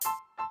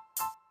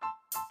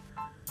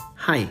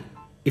Hi,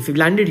 if you've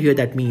landed here,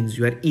 that means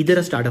you are either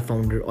a startup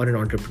founder or an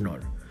entrepreneur.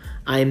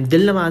 I am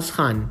Dilnawaz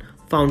Khan,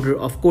 founder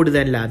of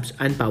Co-Design Labs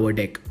and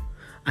PowerDeck.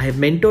 I have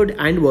mentored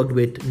and worked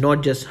with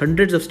not just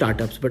hundreds of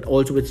startups, but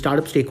also with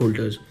startup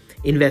stakeholders,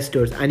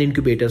 investors, and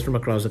incubators from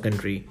across the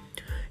country.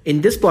 In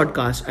this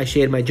podcast, I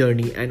share my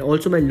journey and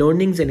also my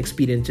learnings and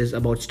experiences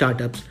about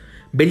startups,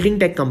 building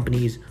tech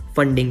companies,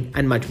 funding,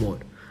 and much more.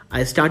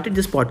 I started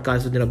this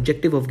podcast with an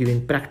objective of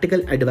giving practical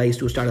advice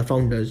to startup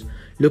founders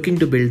looking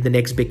to build the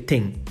next big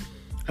thing.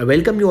 I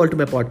welcome you all to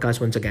my podcast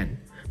once again.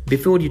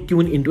 Before you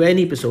tune into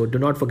any episode, do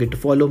not forget to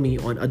follow me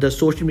on other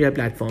social media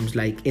platforms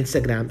like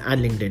Instagram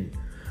and LinkedIn.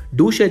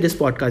 Do share this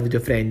podcast with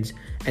your friends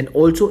and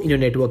also in your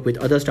network with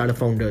other startup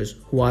founders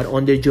who are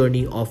on their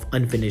journey of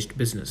unfinished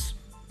business.